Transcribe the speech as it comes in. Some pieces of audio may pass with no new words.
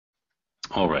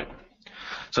All right.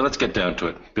 So let's get down to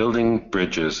it. Building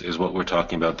bridges is what we're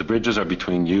talking about. The bridges are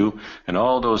between you and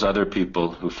all those other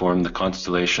people who form the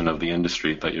constellation of the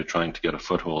industry that you're trying to get a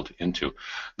foothold into.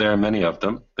 There are many of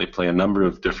them. They play a number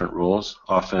of different roles.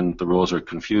 Often the roles are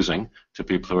confusing to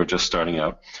people who are just starting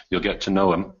out. You'll get to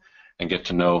know them and get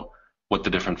to know what the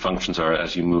different functions are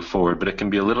as you move forward, but it can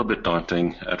be a little bit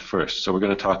daunting at first. So we're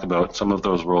going to talk about some of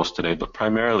those roles today, but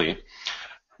primarily,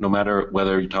 no matter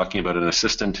whether you're talking about an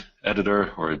assistant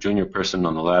editor or a junior person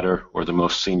on the ladder or the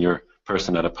most senior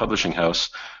person at a publishing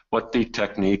house, what the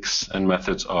techniques and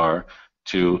methods are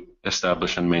to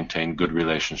establish and maintain good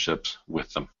relationships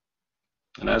with them.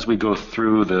 And as we go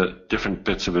through the different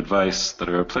bits of advice that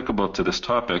are applicable to this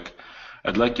topic,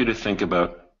 I'd like you to think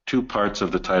about two parts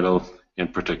of the title in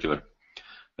particular.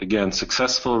 Again,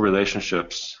 successful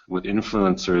relationships with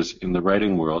influencers in the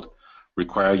writing world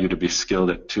require you to be skilled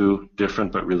at two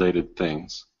different but related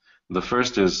things. The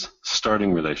first is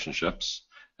starting relationships,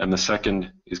 and the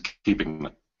second is keeping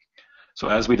them. So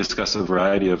as we discuss a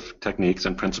variety of techniques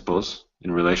and principles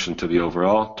in relation to the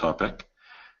overall topic,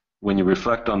 when you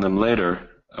reflect on them later,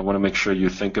 I want to make sure you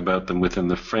think about them within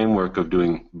the framework of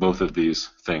doing both of these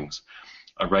things.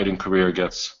 A writing career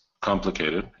gets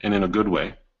complicated, and in a good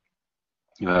way.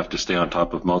 You have to stay on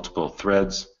top of multiple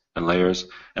threads and layers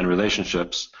and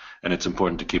relationships, and it's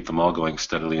important to keep them all going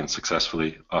steadily and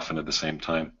successfully, often at the same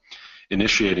time.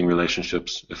 Initiating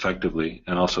relationships effectively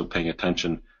and also paying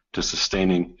attention to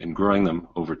sustaining and growing them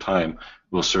over time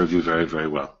will serve you very, very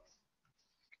well.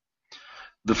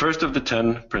 The first of the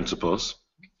 10 principles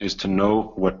is to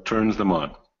know what turns them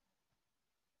on.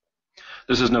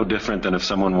 This is no different than if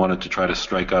someone wanted to try to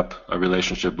strike up a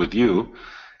relationship with you.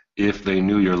 If they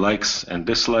knew your likes and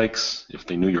dislikes, if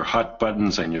they knew your hot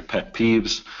buttons and your pet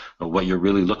peeves, or what you're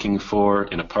really looking for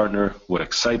in a partner, what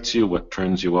excites you, what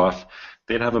turns you off,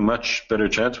 they'd have a much better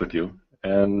chance with you.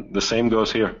 And the same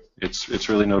goes here. It's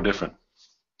really no different.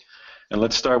 And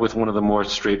let's start with one of the more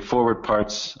straightforward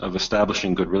parts of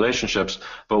establishing good relationships,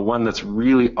 but one that's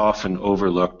really often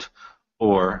overlooked,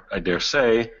 or, I dare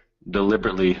say,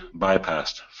 deliberately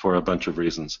bypassed for a bunch of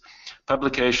reasons.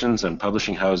 Publications and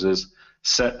publishing houses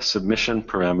set submission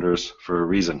parameters for a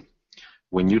reason.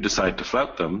 When you decide to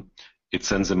flout them, it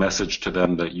sends a message to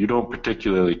them that you don't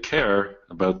particularly care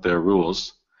about their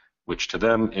rules, which to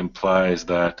them implies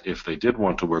that if they did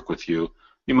want to work with you,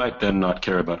 you might then not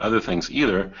care about other things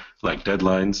either, like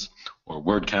deadlines, or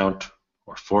word count,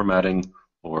 or formatting,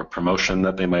 or promotion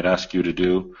that they might ask you to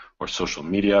do, or social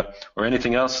media, or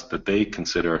anything else that they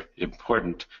consider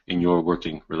important in your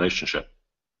working relationship.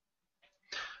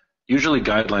 Usually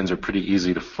guidelines are pretty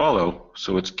easy to follow,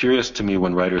 so it's curious to me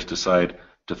when writers decide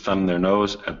to thumb their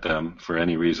nose at them for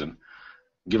any reason.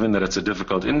 Given that it's a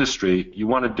difficult industry, you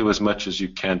want to do as much as you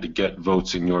can to get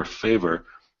votes in your favor,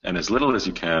 and as little as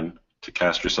you can to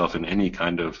cast yourself in any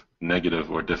kind of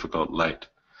negative or difficult light.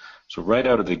 So right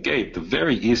out of the gate, the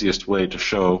very easiest way to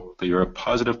show that you're a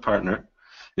positive partner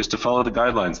is to follow the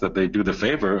guidelines that they do the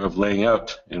favor of laying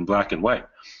out in black and white.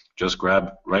 Just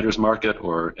grab Writer's Market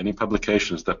or any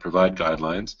publications that provide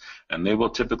guidelines, and they will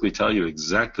typically tell you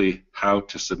exactly how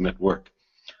to submit work.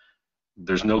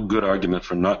 There's no good argument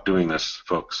for not doing this,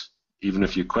 folks. Even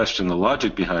if you question the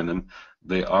logic behind them,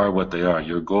 they are what they are.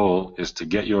 Your goal is to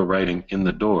get your writing in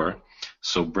the door,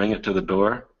 so bring it to the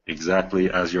door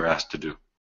exactly as you're asked to do.